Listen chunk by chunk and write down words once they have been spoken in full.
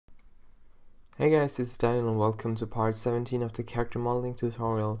Hey guys, this is Daniel and welcome to part 17 of the character modeling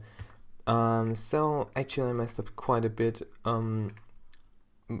tutorial. So actually I messed up quite a bit,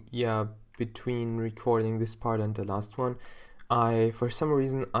 between recording this part and the last one. For some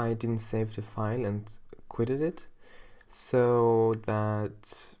reason I didn't save the file and quitted it, so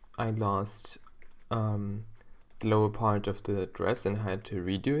that I lost the lower part of the dress and had to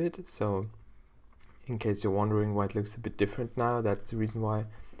redo it. So in case you're wondering why it looks a bit different now, that's the reason why.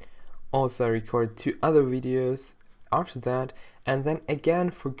 Also, I recorded 2 other videos after that, and then again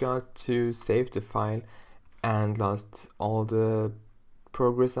forgot to save the file and lost all the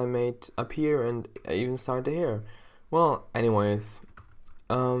progress I made up here, and I even started here. Well, anyways,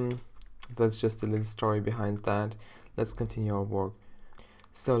 that's just a little story behind that. Let's continue our work.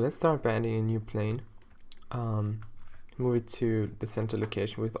 So let's start by adding a new plane. Move it to the center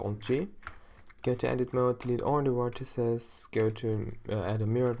location with Alt-G. Go to edit mode, delete all the vertices, go to add a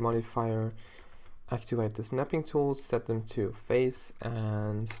mirrored modifier, activate the snapping tools, set them to face,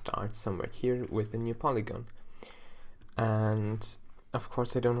 and start somewhere here with a new polygon. And of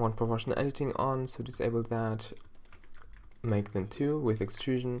course I don't want proportional editing on, so disable that, make them 2 with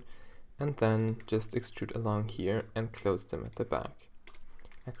extrusion, and then just extrude along here and close them at the back.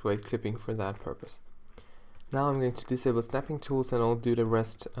 Activate clipping for that purpose. Now I'm going to disable snapping tools and I'll do the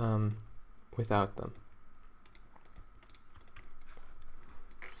rest without them.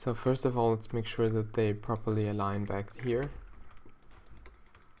 So first of all, let's make sure that they properly align back here.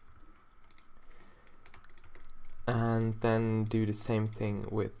 And then do the same thing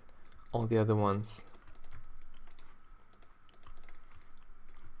with all the other ones.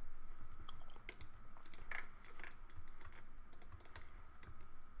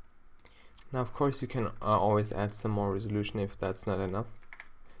 Now of course you can always add some more resolution if that's not enough.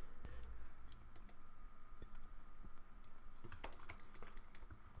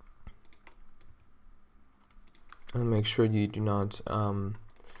 And make sure you do not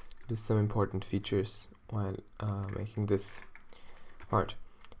lose some important features while making this part.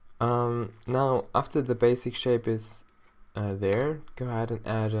 Now, after the basic shape is there, go ahead and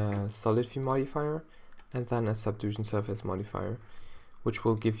add a solid view modifier and then a subdivision surface modifier, which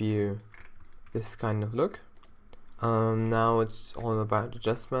will give you this kind of look. Now it's all about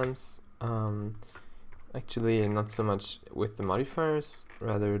adjustments. Actually, not so much with the modifiers,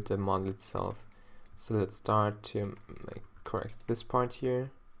 rather the model itself. So let's start to correct this part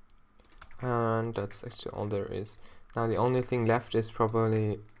here, and that's actually all there is. Now the only thing left is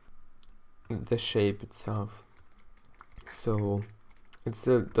probably the shape itself. So it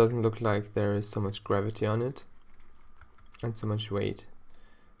still doesn't look like there is so much gravity on it and so much weight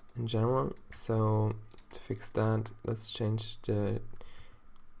in general. So to fix that, let's change the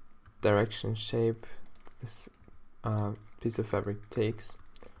direction shape this piece of fabric takes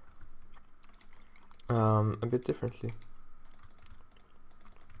a bit differently.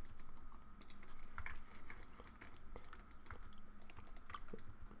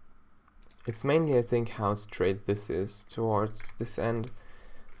 It's mainly, I think, how straight this is towards this end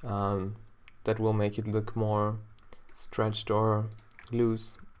that will make it look more stretched or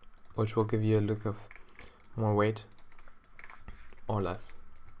loose, which will give you a look of more weight or less.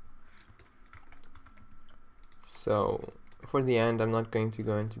 So for the end, I'm not going to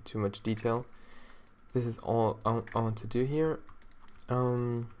go into too much detail. This is all I want to do here.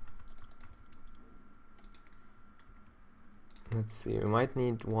 Let's see, we might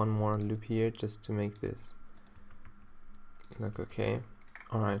need one more loop here just to make this look okay.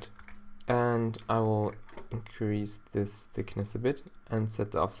 Alright, and I will increase this thickness a bit and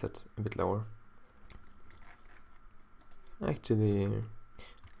set the offset a bit lower. Actually,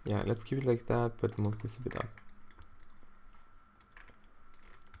 yeah, let's keep it like that, but move this a bit up.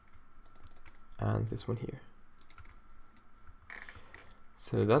 And this one here.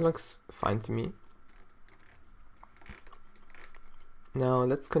 So that looks fine to me. Now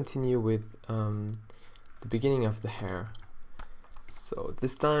let's continue with the beginning of the hair. So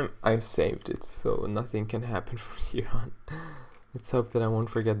this time I saved it, so nothing can happen from here on. Let's hope that I won't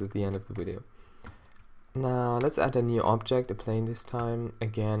forget at the end of the video. Now let's add a new object, a plane this time.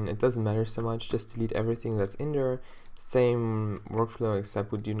 Again, it doesn't matter so much, just delete everything that's in there. Same workflow,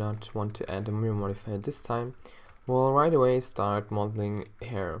 except we do not want to add a mirror modifier this time. We'll right away start modeling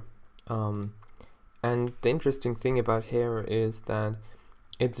hair. And the interesting thing about hair is that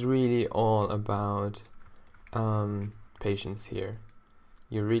it's really all about patience here.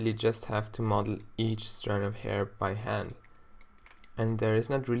 You really just have to model each strand of hair by hand. And there is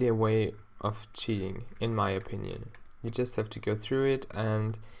not really a way of cheating, in my opinion. You just have to go through it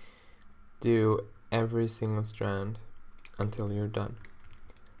and do every single strand until you're done.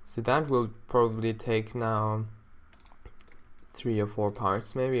 So that will probably take now 3 or 4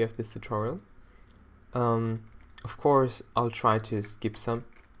 parts maybe of this tutorial. Of course, I'll try to skip some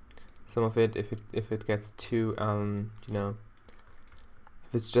of it if it gets too you know,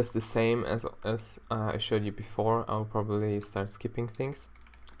 if it's just the same as I showed you before, I'll probably start skipping things.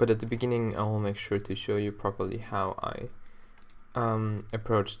 But at the beginning, I will make sure to show you properly how I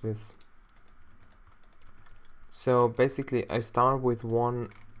approach this. So basically, I start with one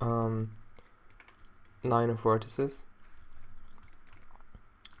line of vertices,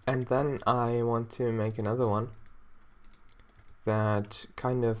 and then I want to make another one that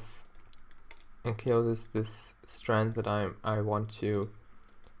kind of encloses this strand that I want to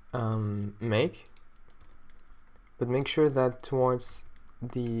make. But make sure that towards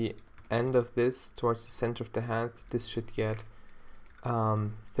the end of this, towards the center of the head, this should get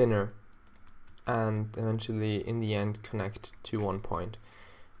thinner, and eventually in the end connect to one point,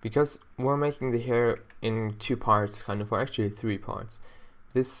 because we're making the hair in 2 parts kind of, or actually 3 parts.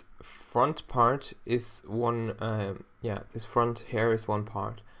 This front part is one this front hair is one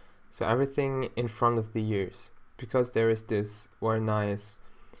part, so everything in front of the ears, because there is this very nice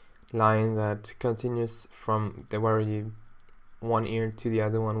line that continues from the very one ear to the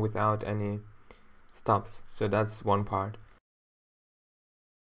other one without any stops, so that's one part.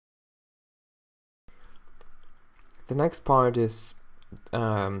 The next part is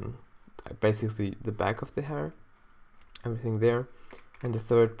basically the back of the hair, everything there, and the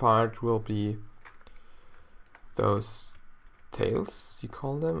third part will be those tails, you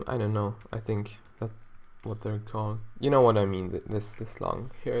call them? I don't know, I think that's what they're called. You know what I mean, this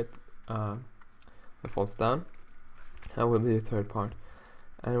long hair that falls down. That will be the third part.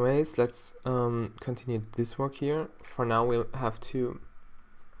 Anyways, let's continue this work here. For now, we'll have to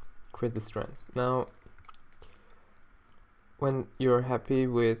create the strands. Now, when you're happy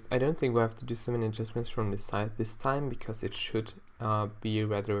with, I don't think we have to do so many adjustments from the side this time, because it should be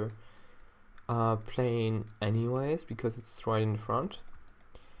rather plain anyways, because it's right in the front.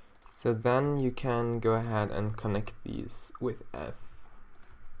 So then you can go ahead and connect these with F,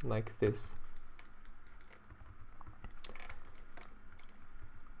 like this.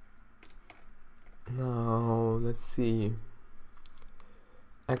 Now, let's see.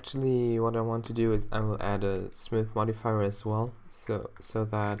 Actually, what I want to do is I will add a smooth modifier as well, so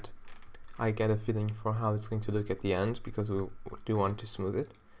that I get a feeling for how it's going to look at the end, because we do want to smooth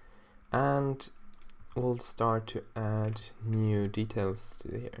it. And we'll start to add new details to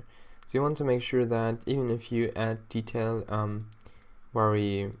the hair. So you want to make sure that even if you add detail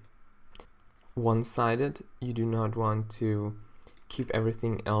very one-sided, you do not want to keep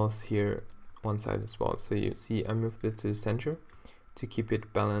everything else here one side as well. So you see I moved it to the center to keep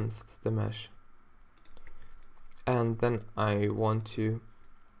it balanced, the mesh. And then I want to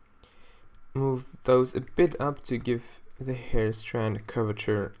move those a bit up to give the hair strand a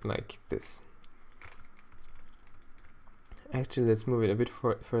curvature like this. Actually, let's move it a bit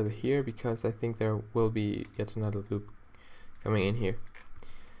further here, because I think there will be yet another loop coming in here.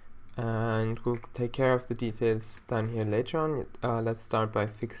 And we'll take care of the details down here later on. Let's start by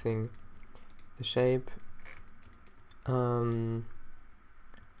fixing the shape.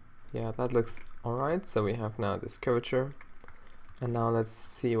 Yeah, that looks alright. So we have now this curvature, and now let's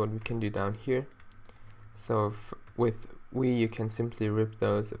see what we can do down here. So with we, you can simply rip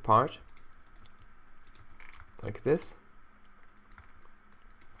those apart like this,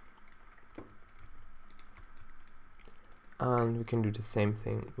 and we can do the same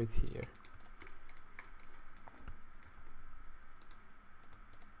thing with here.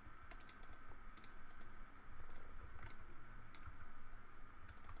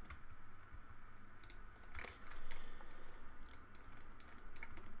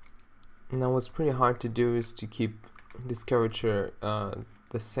 Now what's pretty hard to do is to keep this curvature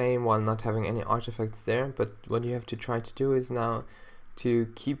the same while not having any artifacts there, but what you have to try to do is now to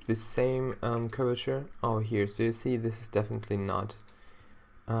keep the same curvature over here. So you see this is definitely not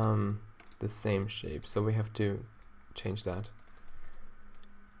the same shape, so we have to change that.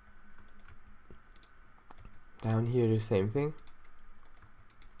 Down here the same thing,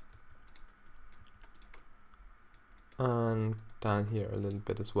 and down here a little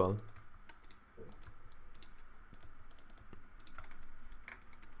bit as well.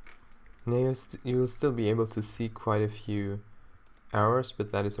 Now you will still be able to see quite a few errors,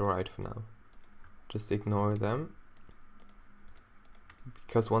 but that is alright for now. Just ignore them,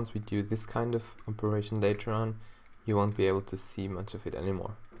 because once we do this kind of operation later on, you won't be able to see much of it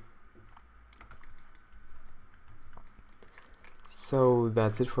anymore. So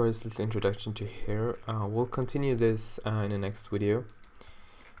that's it for this little introduction to hair. We'll continue this in the next video.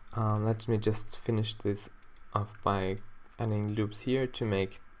 Let me just finish this off by adding loops here to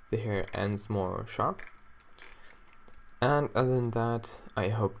make the hair ends more sharp. And other than that, I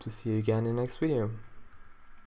hope to see you again in the next video.